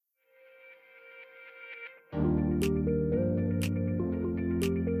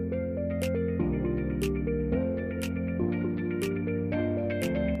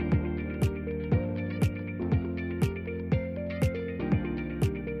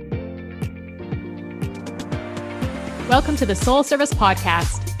Welcome to the Soul Service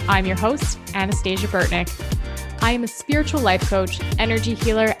Podcast. I'm your host, Anastasia Burtnick. I am a spiritual life coach, energy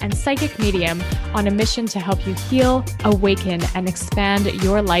healer, and psychic medium on a mission to help you heal, awaken, and expand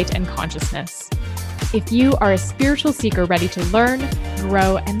your light and consciousness. If you are a spiritual seeker ready to learn,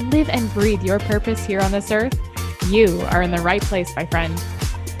 grow, and live and breathe your purpose here on this earth, you are in the right place, my friend.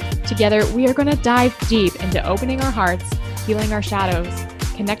 Together, we are going to dive deep into opening our hearts, healing our shadows,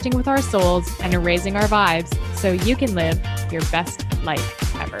 connecting with our souls, and erasing our vibes so you can live your best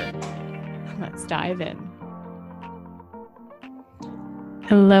life ever. Let's dive in.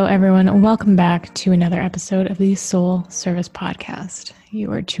 Hello, everyone. Welcome back to another episode of the Soul Service Podcast.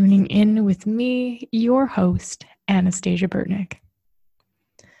 You are tuning in with me, your host, Anastasia Burtnick.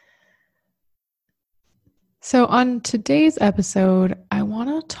 So on today's episode, I want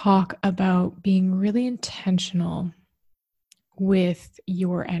to talk about being really intentional with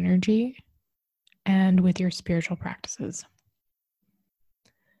your energy and with your spiritual practices.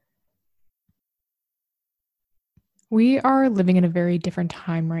 We are living in a very different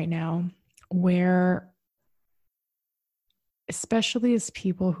time right now where, especially as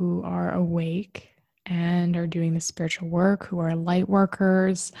people who are awake and are doing the spiritual work, who are light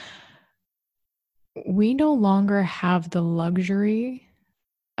workers, we no longer have the luxury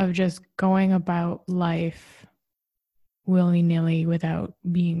of just going about life willy-nilly without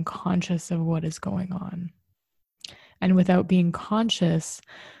being conscious of what is going on and without being conscious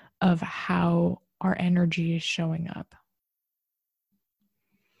of how our energy is showing up.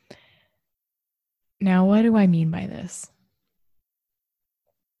 Now, what do I mean by this?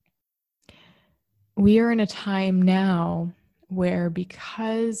 We are in a time now where,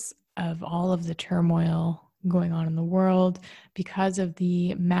 because of all of the turmoil going on in the world, because of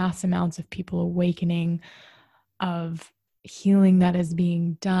the mass amounts of people awakening, of healing that is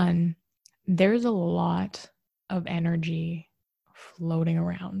being done, there's a lot of energy floating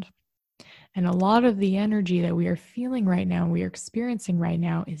around. And a lot of the energy that we are feeling right now, we are experiencing right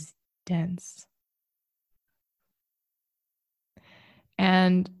now, is dense.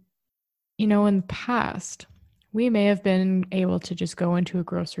 And, in the past, we may have been able to just go into a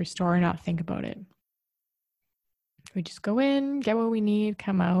grocery store and not think about it. We just go in, get what we need,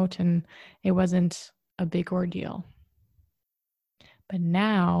 come out, and it wasn't a big ordeal. But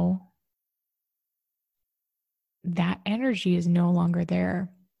now, that energy is no longer there.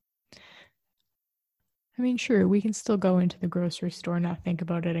 I mean, sure, we can still go into the grocery store, not think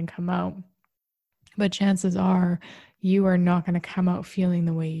about it, and come out. But chances are you are not going to come out feeling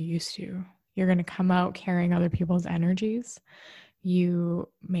the way you used to. You're going to come out carrying other people's energies. You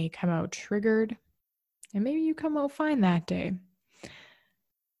may come out triggered, and maybe you come out fine that day.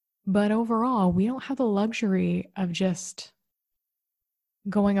 But overall, we don't have the luxury of just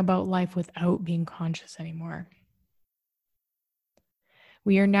going about life without being conscious anymore.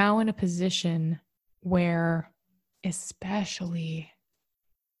 We are now in a position where, especially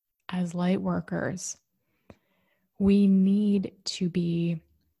as light workers, we need to be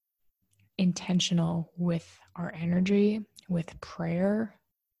intentional with our energy, with prayer.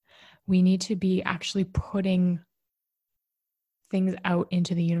 We need to be actually putting things out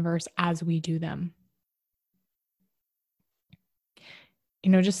into the universe as we do them.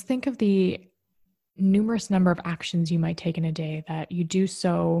 Just think of the numerous number of actions you might take in a day that you do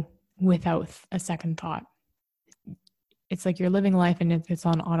so without a second thought. It's like you're living life and it's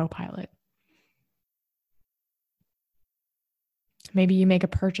on autopilot. Maybe you make a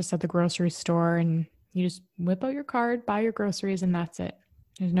purchase at the grocery store and you just whip out your card, buy your groceries, and that's it.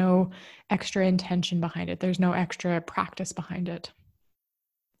 There's no extra intention behind it. There's no extra practice behind it.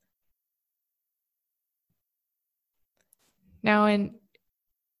 Now,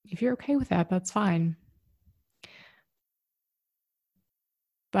 if you're okay with that, that's fine.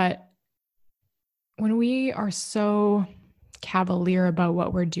 But when we are so cavalier about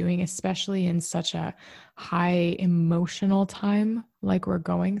what we're doing, especially in such a high emotional time like we're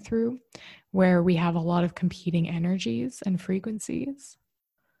going through, where we have a lot of competing energies and frequencies,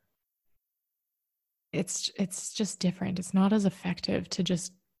 it's just different. It's not as effective to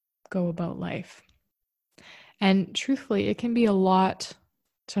just go about life. And truthfully, it can be a lot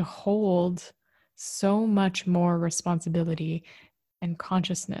to hold so much more responsibility and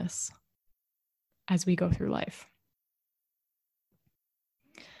consciousness as we go through life.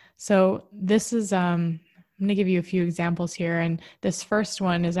 So this is, I'm going to give you a few examples here. And this first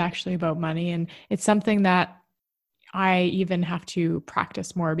one is actually about money. And it's something that I even have to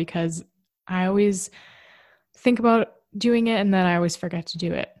practice more because I always think about doing it and then I always forget to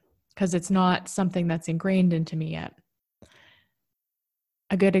do it because it's not something that's ingrained into me yet.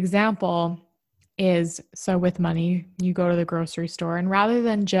 A good example is, so with money, you go to the grocery store, and rather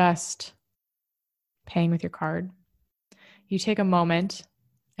than just paying with your card, you take a moment,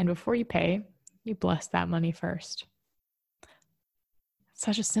 and before you pay, you bless that money first.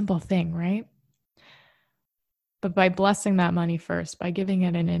 Such a simple thing, right? But by blessing that money first, by giving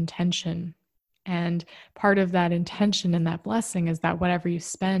it an intention, and part of that intention and that blessing is that whatever you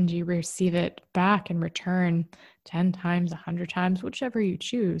spend, you receive it back in return 10 times, 100 times, whichever you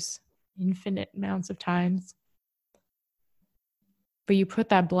choose, infinite amounts of times. But you put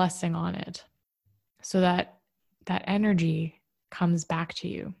that blessing on it so that that energy comes back to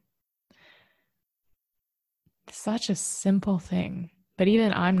you. Such a simple thing, but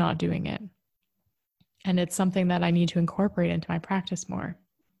even I'm not doing it. And it's something that I need to incorporate into my practice more.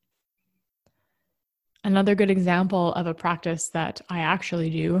 Another good example of a practice that I actually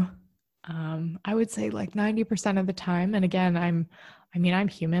do, I would say like 90% of the time. And again, I'm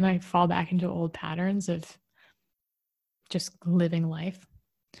human. I fall back into old patterns of just living life.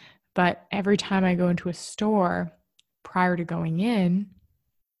 But every time I go into a store, prior to going in,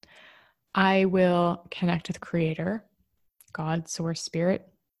 I will connect with Creator, God, Source, Spirit,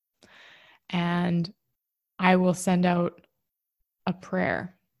 and I will send out a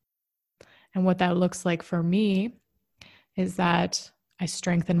prayer. And what that looks like for me is that I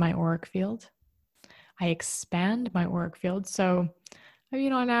strengthen my auric field. I expand my auric field. So,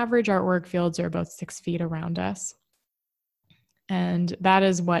 on average, our auric fields are about 6 feet around us. And that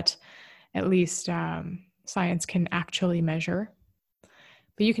is what at least science can actually measure.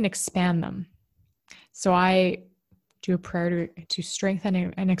 But you can expand them. So I do a prayer to strengthen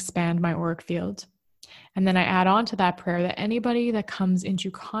and expand my auric field. And then I add on to that prayer that anybody that comes into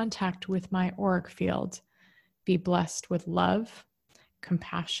contact with my auric field be blessed with love,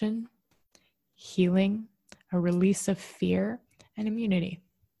 compassion, healing, a release of fear, and immunity.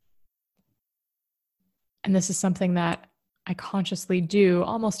 And this is something that I consciously do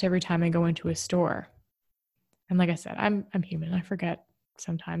almost every time I go into a store. And like I said, I'm human. I forget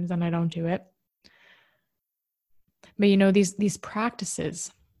sometimes and I don't do it. But these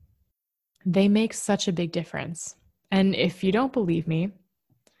practices, they make such a big difference. And if you don't believe me,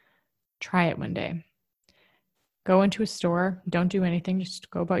 try it one day. Go into a store, don't do anything, just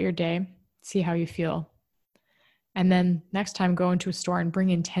go about your day, see how you feel. And then next time, go into a store and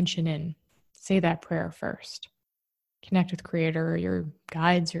bring intention in. Say that prayer first. Connect with Creator, your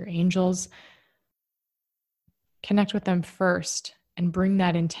guides, your angels. Connect with them first and bring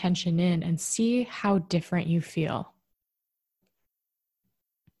that intention in and see how different you feel.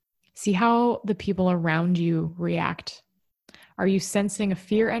 See how the people around you react. Are you sensing a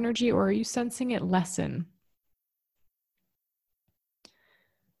fear energy or are you sensing it lessen?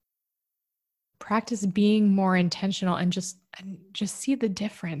 Practice being more intentional and just see the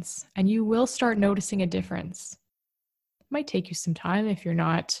difference. And you will start noticing a difference. It might take you some time if you're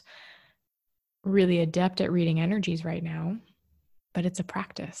not really adept at reading energies right now, but it's a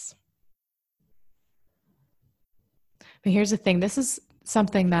practice. But here's the thing. This is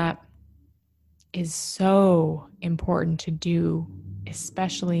something that is so important to do,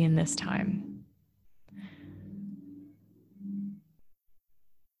 especially in this time.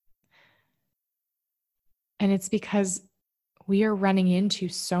 And it's because we are running into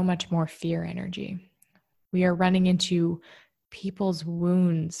so much more fear energy. We are running into people's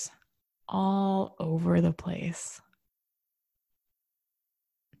wounds all over the place.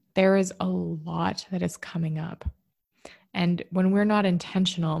 There is a lot that is coming up. And when we're not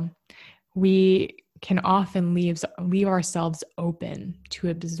intentional, we can often leave ourselves open to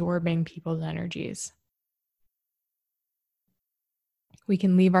absorbing people's energies. We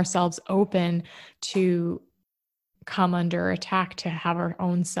can leave ourselves open to come under attack, to have our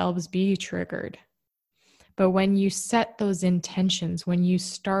own selves be triggered. But when you set those intentions, when you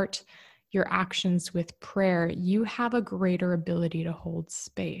start your actions with prayer, you have a greater ability to hold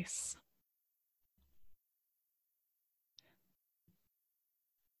space.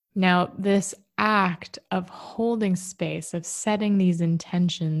 Now, this act of holding space, of setting these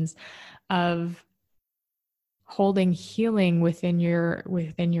intentions, of holding healing within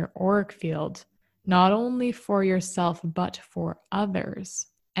your auric field, not only for yourself, but for others,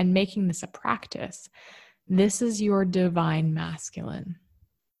 and making this a practice, this is your divine masculine.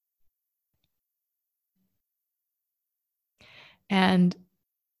 And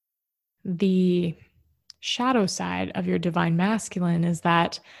the shadow side of your divine masculine is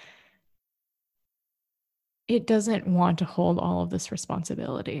that it doesn't want to hold all of this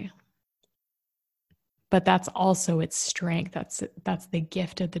responsibility. But that's also its strength. That's the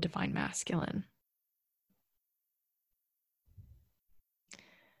gift of the divine masculine.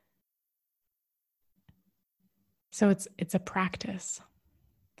 So it's a practice.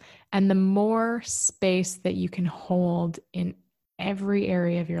 And the more space that you can hold in every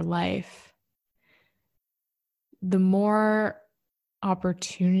area of your life, the more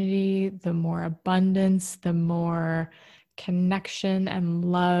opportunity, the more abundance, the more connection and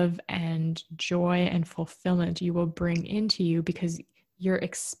love and joy and fulfillment you will bring into you, because you're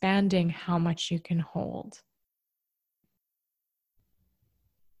expanding how much you can hold.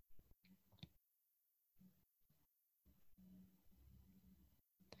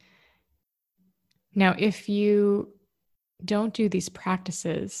 Now, if you don't do these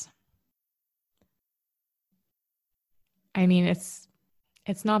practices, I mean, it's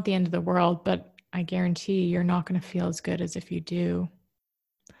not the end of the world, but I guarantee you're not going to feel as good as if you do.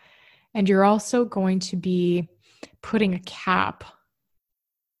 And you're also going to be putting a cap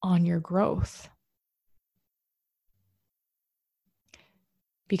on your growth,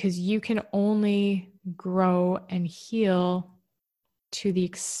 because you can only grow and heal to the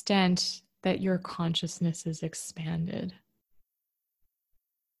extent that your consciousness is expanded.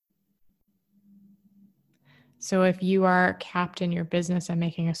 So if you are capped in your business and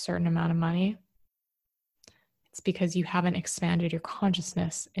making a certain amount of money, it's because you haven't expanded your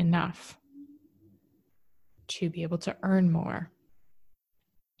consciousness enough to be able to earn more.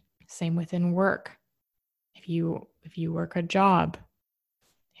 Same within work. If you work a job,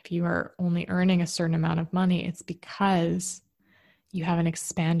 if you are only earning a certain amount of money, it's because you haven't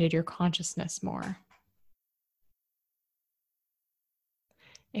expanded your consciousness more.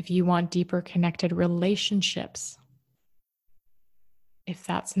 If you want deeper connected relationships, if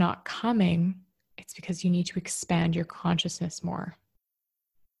that's not coming, it's because you need to expand your consciousness more.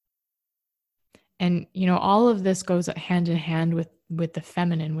 And, all of this goes hand in hand with the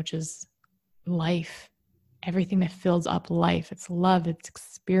feminine, which is life, everything that fills up life. It's love, it's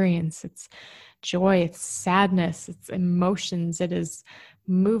experience, it's joy, it's sadness, it's emotions, it is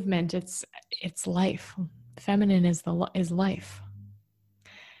movement, it's life. Feminine is life.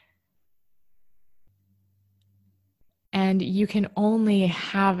 And you can only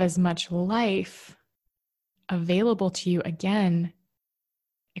have as much life available to you. Again,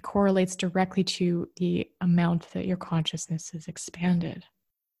 it correlates directly to the amount that your consciousness is expanded.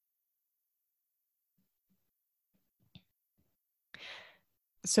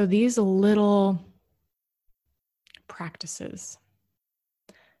 So these little practices,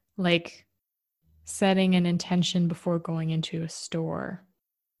 like setting an intention before going into a store,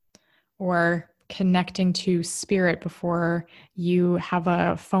 or connecting to spirit before you have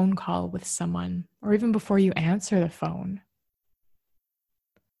a phone call with someone, or even before you answer the phone.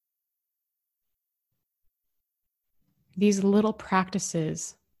 These little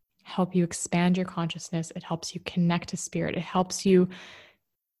practices help you expand your consciousness. It helps you connect to spirit. It helps you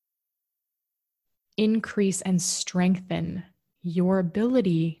increase and strengthen your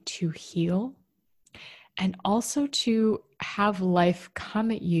ability to heal, and also to have life come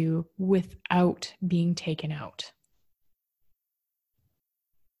at you without being taken out.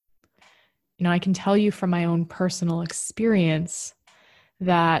 I can tell you from my own personal experience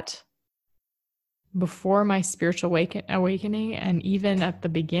that before my spiritual awakening, and even at the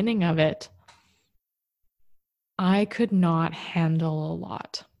beginning of it, I could not handle a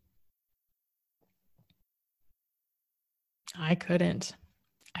lot. I couldn't.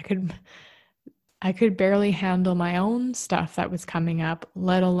 I could barely handle my own stuff that was coming up,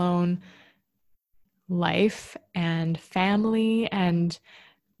 let alone life and family and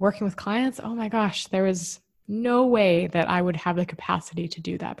working with clients. Oh my gosh, there was no way that I would have the capacity to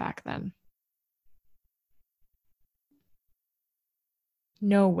do that back then.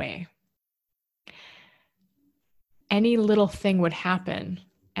 No way. Any little thing would happen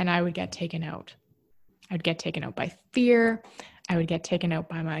and I would get taken out. I would get taken out by fear. I would get taken out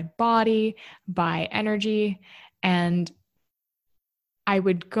by my body, by energy, and I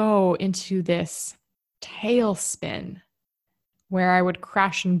would go into this tailspin where I would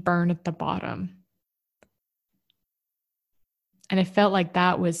crash and burn at the bottom. And it felt like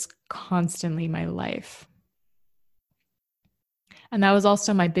that was constantly my life. And that was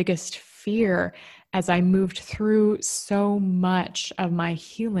also my biggest fear as I moved through so much of my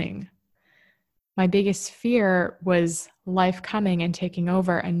healing. My biggest fear was life coming and taking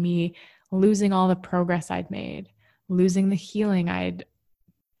over and me losing all the progress I'd made, losing the healing I'd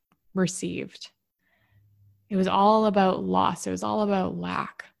received. It was all about loss. It was all about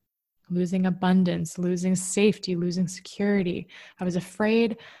lack, losing abundance, losing safety, losing security. I was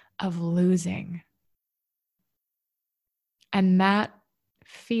afraid of losing. And that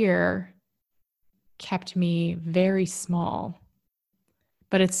fear kept me very small,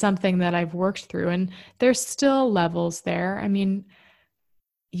 but it's something that I've worked through, and there's still levels there. I mean,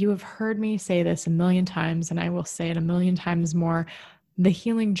 you have heard me say this a million times, and I will say it a million times more. The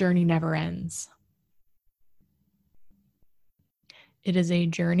healing journey never ends. It is a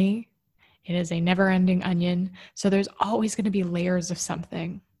journey. It is a never-ending onion. So there's always going to be layers of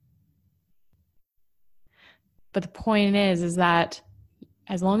something. But the point is that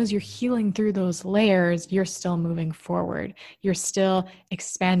as long as you're healing through those layers, you're still moving forward. You're still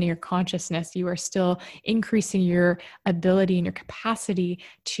expanding your consciousness. You are still increasing your ability and your capacity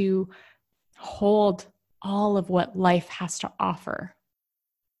to hold all of what life has to offer.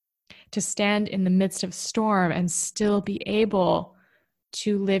 To stand in the midst of storm and still be able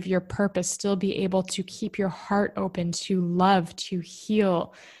to live your purpose, still be able to keep your heart open, to love, to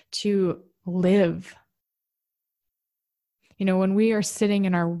heal, to live. You know, when we are sitting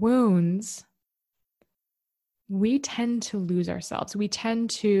in our wounds, we tend to lose ourselves. We tend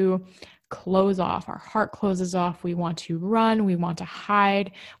to close off. Our heart closes off. We want to run. We want to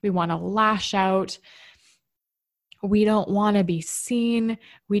hide. We want to lash out. We don't want to be seen.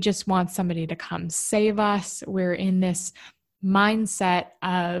 We just want somebody to come save us. We're in this mindset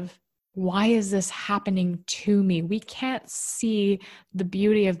of, why is this happening to me? We can't see the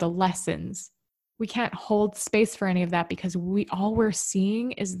beauty of the lessons. We can't hold space for any of that because all we're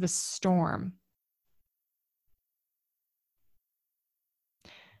seeing is the storm.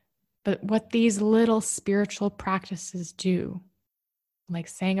 But what these little spiritual practices do, like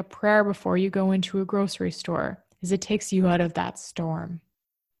saying a prayer before you go into a grocery store, is it takes you out of that storm.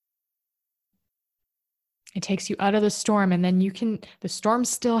 It takes you out of the storm, and then the storm's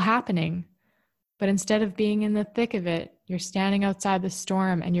still happening, but instead of being in the thick of it, you're standing outside the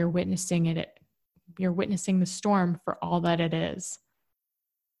storm and you're witnessing it. You're witnessing the storm for all that it is.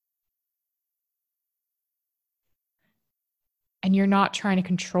 And you're not trying to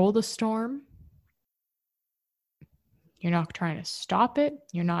control the storm. You're not trying to stop it.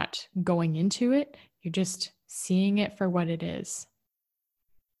 You're not going into it. You're just seeing it for what it is.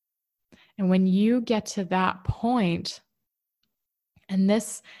 And when you get to that point, and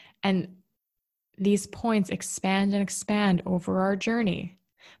these points expand and expand over our journey.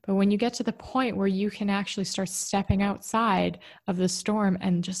 But when you get to the point where you can actually start stepping outside of the storm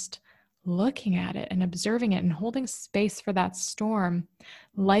and just looking at it and observing it and holding space for that storm,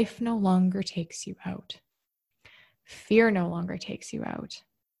 life no longer takes you out. Fear no longer takes you out.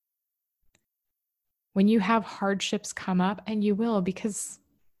 When you have hardships come up, and you will, because,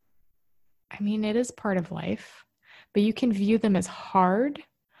 I mean, it is part of life, but you can view them as hard,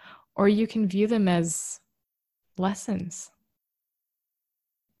 or you can view them as lessons.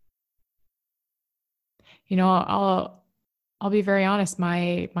 You know, I'll be very honest.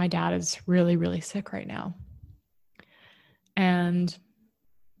 My dad is really, really sick right now. And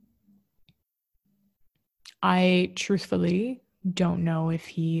I truthfully don't know if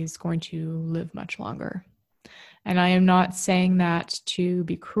he's going to live much longer. And I am not saying that to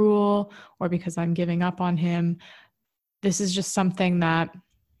be cruel or because I'm giving up on him. This is just something that,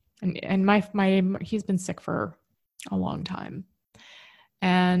 and he's been sick for a long time.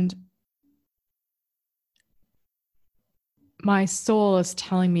 And my soul is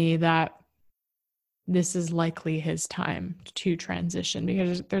telling me that this is likely his time to transition,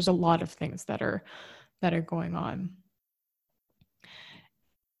 because there's a lot of things that are going on.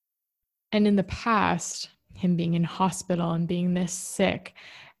 And in the past, him being in hospital and being this sick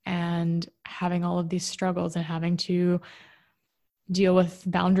and having all of these struggles and having to deal with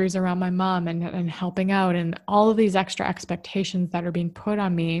boundaries around my mom and helping out and all of these extra expectations that are being put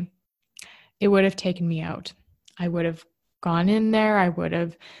on me, it would have taken me out. I would have gone in there. I would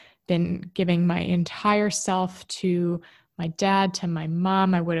have been giving my entire self to my dad, to my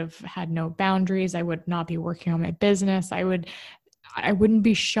mom. I would have had no boundaries. I would not be working on my business. I wouldn't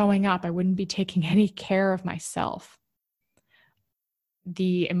be showing up. I wouldn't be taking any care of myself.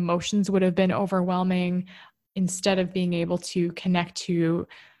 The emotions would have been overwhelming. Instead of being able to connect to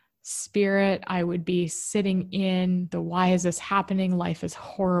spirit, I would be sitting in the, why is this happening? Life is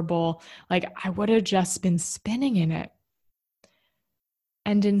horrible. Like, I would have just been spinning in it.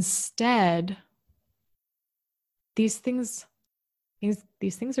 And instead, these things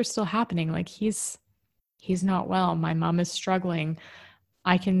are still happening. Like, he's not well. My mom is struggling.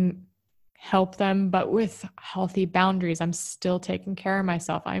 I can help them, but with healthy boundaries. I'm still taking care of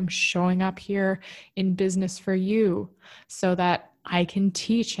myself. I'm showing up here in business for you so that I can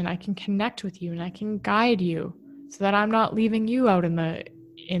teach and I can connect with you and I can guide you so that I'm not leaving you out in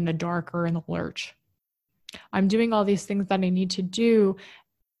the dark or in the lurch. I'm doing all these things that I need to do.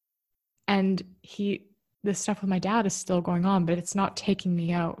 And this stuff with my dad is still going on, but it's not taking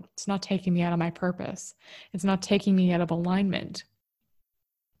me out. It's not taking me out of my purpose. It's not taking me out of alignment.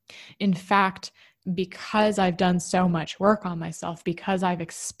 In fact, because I've done so much work on myself, because I've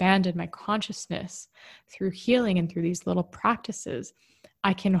expanded my consciousness through healing and through these little practices,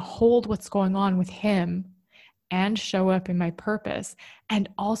 I can hold what's going on with him and show up in my purpose, and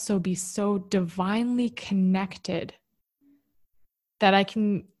also be so divinely connected that I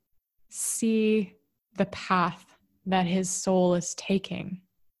can see the path that his soul is taking.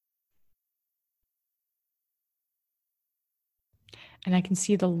 And I can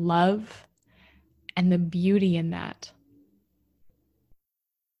see the love and the beauty in that.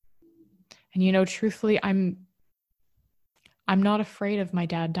 And truthfully, I'm not afraid of my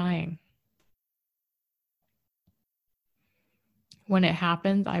dad dying. When it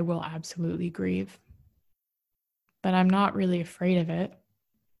happens, I will absolutely grieve. But I'm not really afraid of it.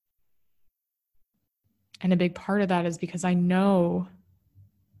 And a big part of that is because I know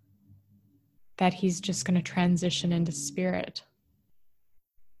that he's just going to transition into spirit,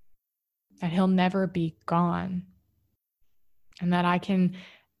 that he'll never be gone, and that I can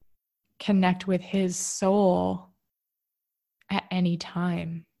connect with his soul at any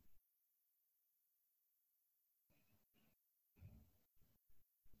time.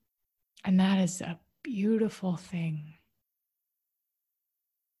 And that is a beautiful thing.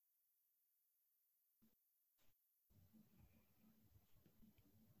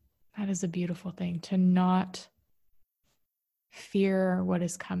 That is a beautiful thing, to not fear what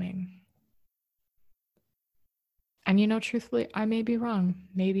is coming. And truthfully, I may be wrong.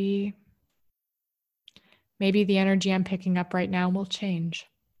 Maybe the energy I'm picking up right now will change.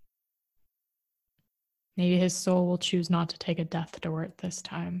 Maybe his soul will choose not to take a death door at this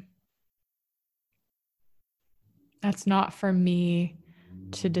time. That's not for me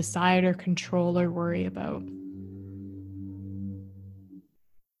to decide or control or worry about.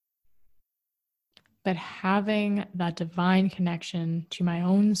 But having that divine connection to my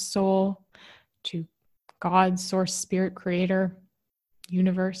own soul, to God, source, spirit, creator,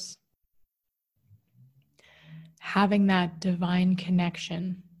 universe, having that divine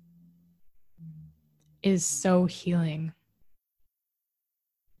connection is so healing.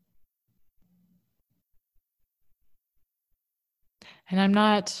 And I'm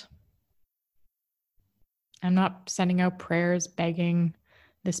not sending out prayers begging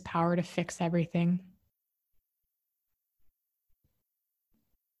this power to fix everything.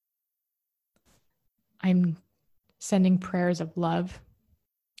 I'm sending prayers of love,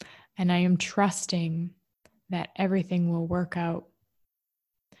 and I am trusting that everything will work out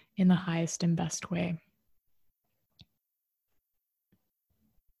in the highest and best way.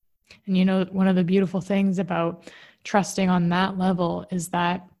 And one of the beautiful things about trusting on that level is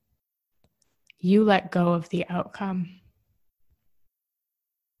that you let go of the outcome.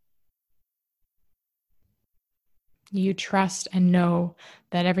 You trust and know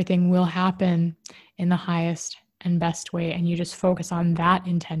that everything will happen in the highest and best way, and you just focus on that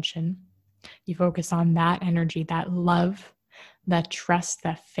intention. You focus on that energy, that love, that trust,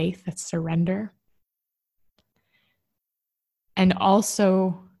 that faith, that surrender. And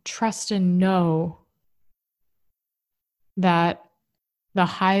also trust and know that the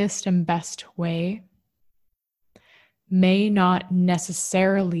highest and best way may not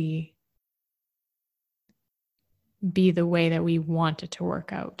necessarily be the way that we want it to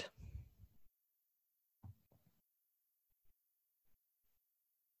work out.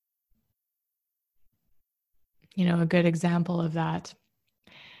 A good example of that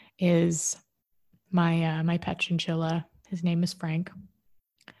is my pet chinchilla. His name is Frank.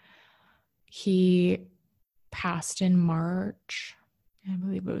 He passed in March. I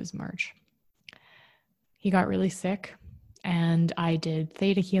believe it was March. He got really sick, and I did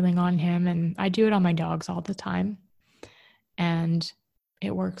theta healing on him, and I do it on my dogs all the time, and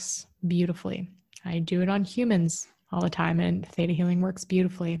it works beautifully. I do it on humans all the time, and theta healing works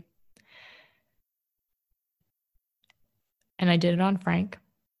beautifully. And I did it on Frank,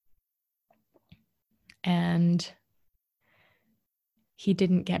 and he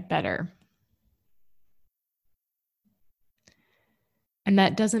didn't get better. And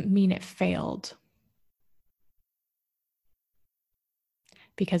that doesn't mean it failed,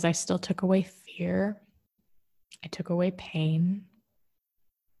 because I still took away fear. I took away pain.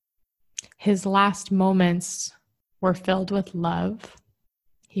 His last moments were filled with love.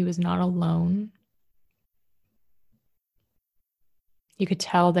 He was not alone. You could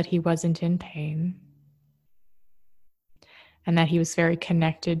tell that he wasn't in pain, and that he was very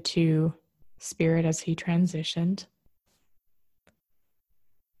connected to spirit as he transitioned.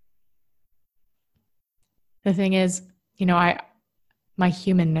 The thing is, my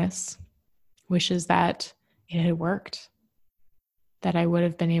humanness wishes that it had worked, that I would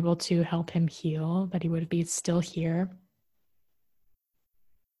have been able to help him heal, that he would be still here.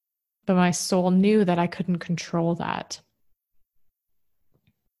 But my soul knew that I couldn't control that.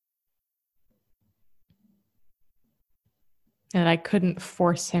 And that I couldn't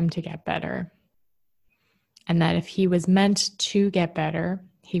force him to get better. And that if he was meant to get better,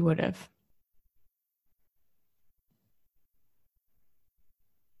 he would have.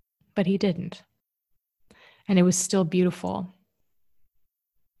 But he didn't. And it was still beautiful.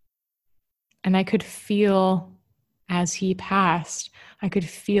 And I could feel, as he passed, I could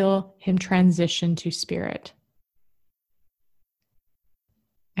feel him transition to spirit.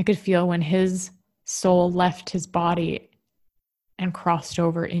 I could feel when his soul left his body and crossed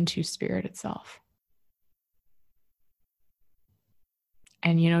over into spirit itself.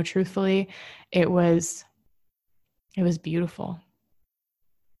 And, truthfully, it was beautiful.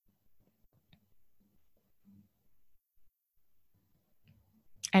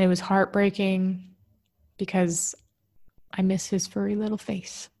 And it was heartbreaking because I miss his furry little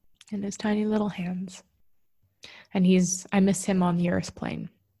face and his tiny little hands. And I miss him on the earth plane.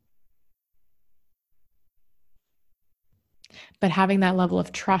 But having that level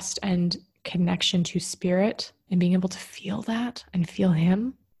of trust and connection to spirit and being able to feel that and feel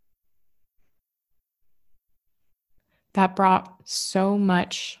him, that brought so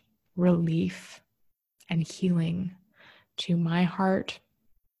much relief and healing to my heart,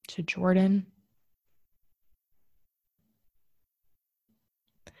 to Jordan.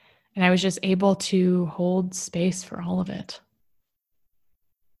 And I was just able to hold space for all of it.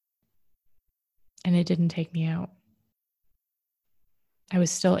 And it didn't take me out. I was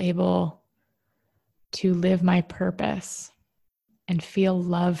still able to live my purpose and feel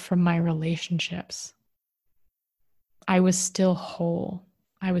love from my relationships. I was still whole.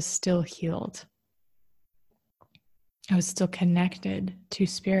 I was still healed. I was still connected to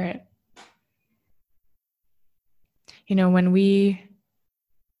spirit. When we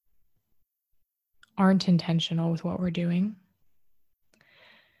aren't intentional with what we're doing,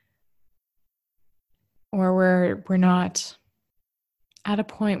 or we're not at a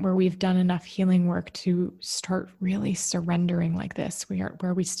point where we've done enough healing work to start really surrendering like this,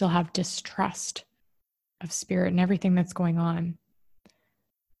 where we still have distrust of spirit and everything that's going on.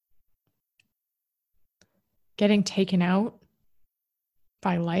 Getting taken out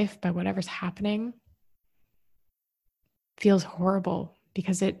by life, by whatever's happening, feels horrible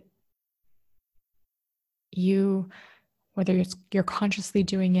because whether you're consciously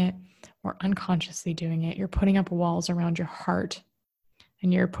doing it or unconsciously doing it, you're putting up walls around your heart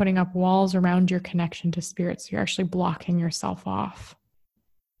and you're putting up walls around your connection to spirit. So you're actually blocking yourself off.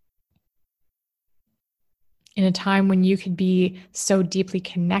 In a time when you could be so deeply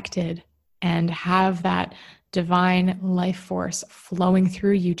connected and have that divine life force flowing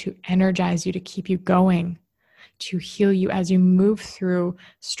through you to energize you, to keep you going, to heal you as you move through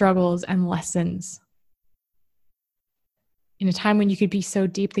struggles and lessons. In a time when you could be so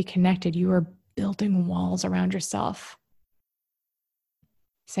deeply connected, you are building walls around yourself,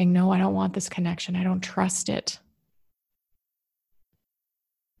 saying, no, I don't want this connection. I don't trust it.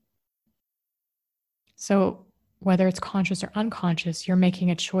 So whether it's conscious or unconscious, you're making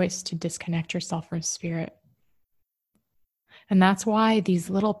a choice to disconnect yourself from spirit. And that's why these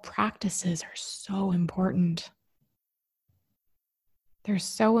little practices are so important. They're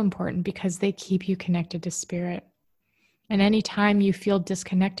so important because they keep you connected to spirit. And anytime you feel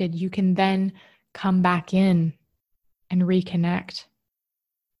disconnected, you can then come back in and reconnect.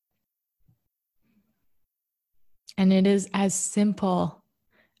 And it is as simple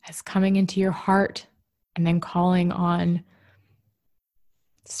as coming into your heart and then calling on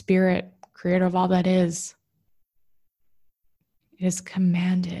spirit, creator of all that is. It is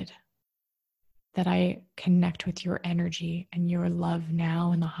commanded that I connect with your energy and your love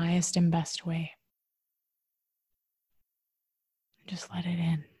now in the highest and best way. Just let it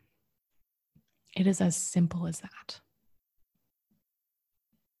in. It is as simple as that.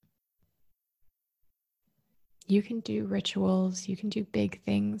 You can do rituals, you can do big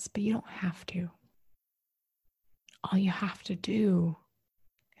things, but you don't have to. All you have to do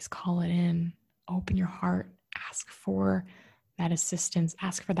is call it in, open your heart, ask for that assistance,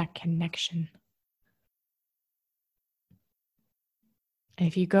 ask for that connection. And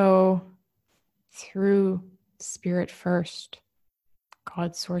if you go through spirit first,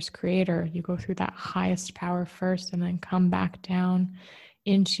 God, source, creator, you go through that highest power first and then come back down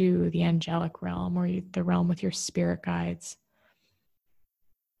into the angelic realm or the realm with your spirit guides.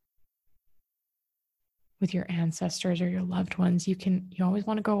 with your ancestors or your loved ones, you always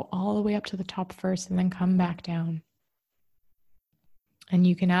want to go all the way up to the top first and then come back down. And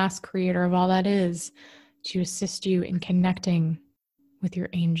you can ask Creator of all that is to assist you in connecting with your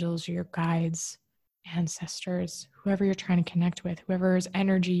angels or your guides, ancestors, whoever you're trying to connect with, whoever's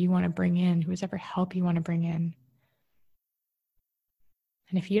energy you want to bring in, whoever help you want to bring in.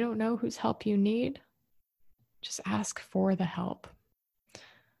 And if you don't know whose help you need, just ask for the help.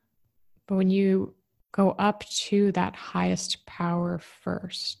 But when you go up to that highest power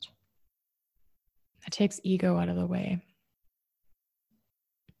first, that takes ego out of the way.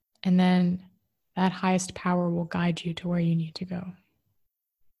 And then that highest power will guide you to where you need to go.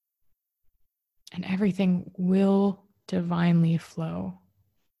 And everything will divinely flow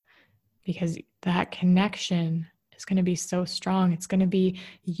because that connection is going to be so strong. It's going to be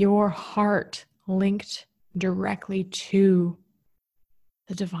your heart linked directly to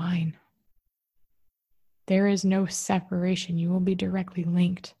the divine. There is no separation. You will be directly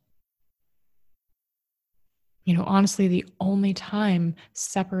linked. Honestly, the only time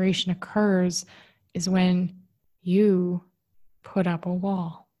separation occurs is when you put up a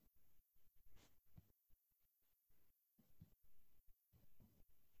wall.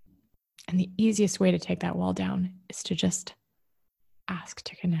 And the easiest way to take that wall down is to just ask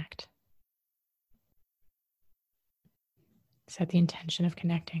to connect. Set the intention of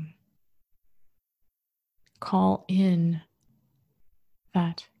connecting. Call in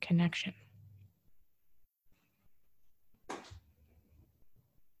that connection.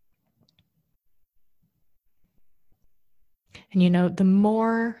 And the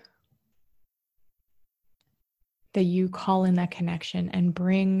more that you call in that connection and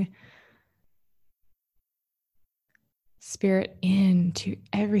bring spirit into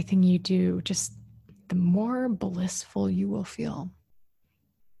everything you do, just the more blissful you will feel.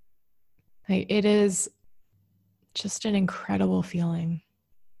 It is just an incredible feeling.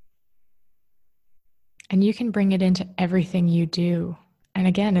 And you can bring it into everything you do. And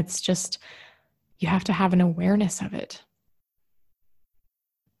again, it's just, you have to have an awareness of it.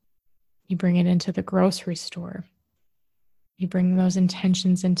 You bring it into the grocery store. You bring those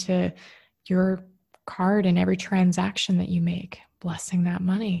intentions into your card and every transaction that you make, blessing that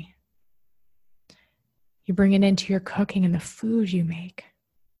money. You bring it into your cooking and the food you make.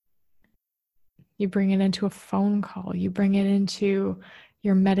 You bring it into a phone call. You bring it into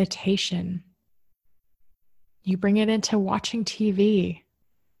your meditation. You bring it into watching TV.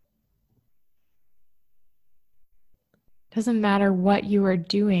 Doesn't matter what you are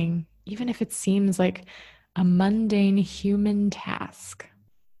doing, even if it seems like a mundane human task.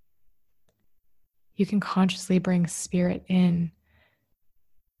 You can consciously bring spirit in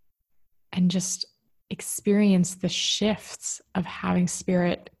and just experience the shifts of having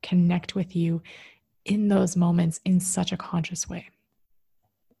spirit connect with you in those moments in such a conscious way.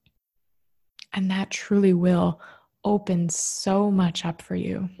 And that truly will open so much up for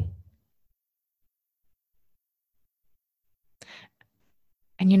you.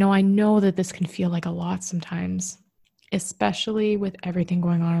 And I know that this can feel like a lot sometimes, especially with everything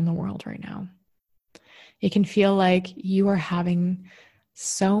going on in the world right now. It can feel like you are having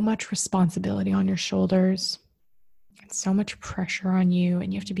so much responsibility on your shoulders, and so much pressure on you,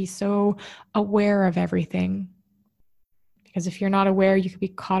 and you have to be so aware of everything. Because if you're not aware, you could be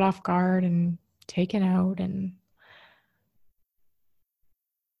caught off guard and taken out. And,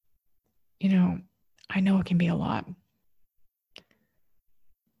 I know it can be a lot.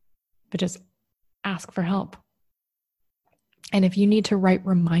 But just ask for help. And if you need to write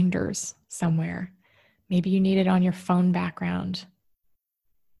reminders somewhere, maybe you need it on your phone background,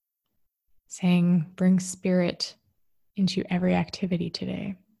 saying, bring spirit into every activity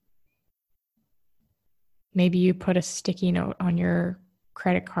today. Maybe you put a sticky note on your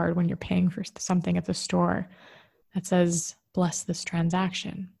credit card when you're paying for something at the store that says, bless this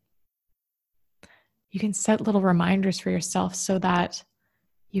transaction. You can set little reminders for yourself so that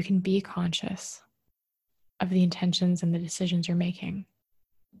you can be conscious of the intentions and the decisions you're making.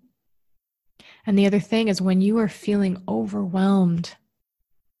 And the other thing is when you are feeling overwhelmed,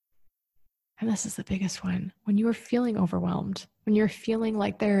 and this is the biggest one, when you are feeling overwhelmed, when you're feeling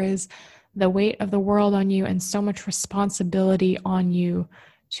like there is the weight of the world on you and so much responsibility on you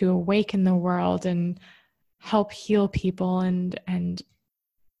to awaken the world and help heal people and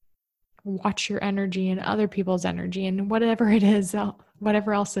watch your energy and other people's energy and whatever it is,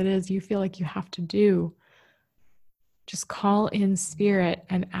 whatever else it is you feel like you have to do, just call in spirit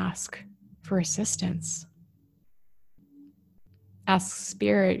and ask for assistance. Ask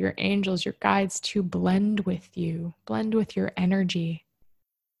spirit, your angels, your guides to blend with you, blend with your energy.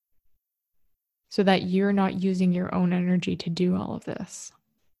 so that you're not using your own energy to do all of this.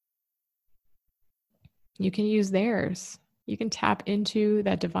 You can use theirs. You can tap into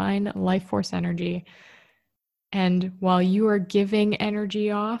that divine life force energy. And while you are giving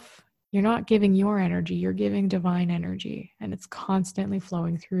energy off, you're not giving your energy, you're giving divine energy, and it's constantly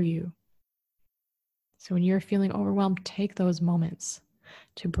flowing through you. So when you're feeling overwhelmed, take those moments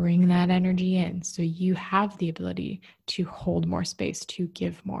to bring that energy in so you have the ability to hold more space, to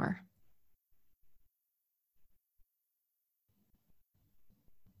give more.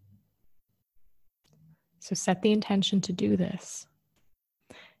 So set the intention to do this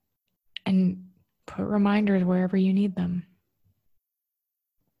and put reminders wherever you need them.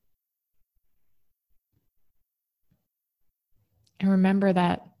 And remember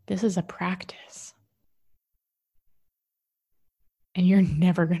that this is a practice. And you're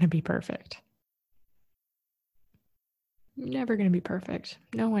never going to be perfect. You're never going to be perfect.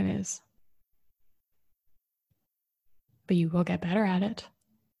 No one is. But you will get better at it.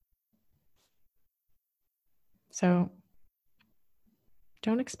 So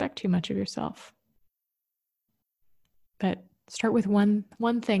don't expect too much of yourself. But start with one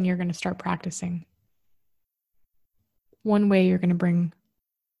thing you're going to start practicing. One way you're going to bring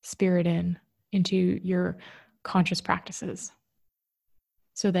spirit into your conscious practices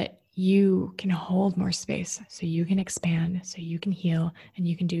so that you can hold more space, so you can expand, so you can heal, and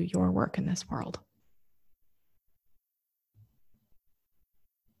you can do your work in this world.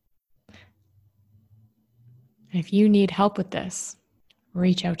 And if you need help with this,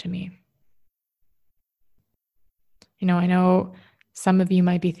 reach out to me. I know some of you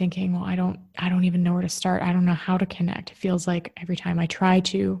might be thinking, well, I don't even know where to start. I don't know how to connect. It feels like every time I try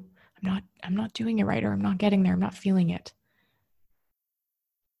to, I'm not doing it right, or I'm not getting there. I'm not feeling it.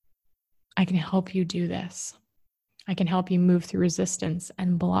 I can help you do this. I can help you move through resistance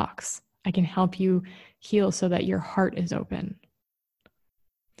and blocks. I can help you heal so that your heart is open.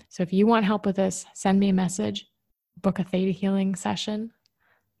 So if you want help with this, send me a message, book a theta healing session.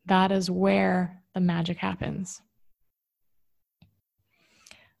 That is where the magic happens.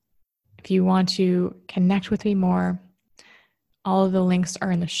 If you want to connect with me more, all of the links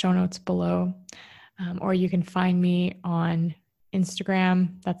are in the show notes below, or you can find me on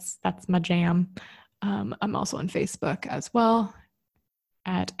Instagram. That's my jam. I'm also on Facebook as well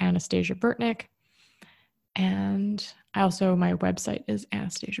at Anastasia Burtnick. And my website is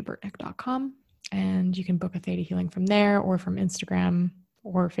anastasiaburtnick.com. And you can book a theta healing from there or from Instagram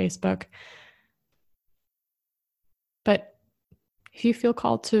or Facebook. But if you feel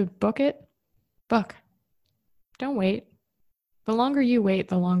called to book it, book. Don't wait. The longer you wait,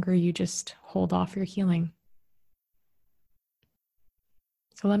 the longer you just hold off your healing.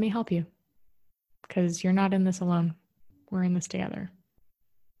 So let me help you, because you're not in this alone. We're in this together.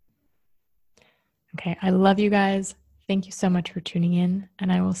 Okay, I love you guys. Thank you so much for tuning in,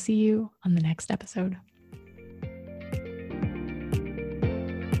 and I will see you on the next episode.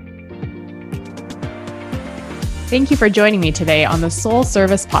 Thank you for joining me today on the Soul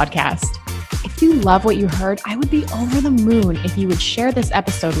Service Podcast. If you love what you heard, I would be over the moon if you would share this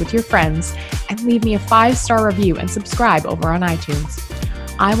episode with your friends and leave me a 5-star review and subscribe over on iTunes.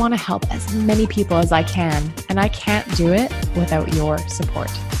 I want to help as many people as I can, and I can't do it without your support.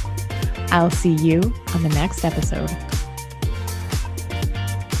 I'll see you on the next episode.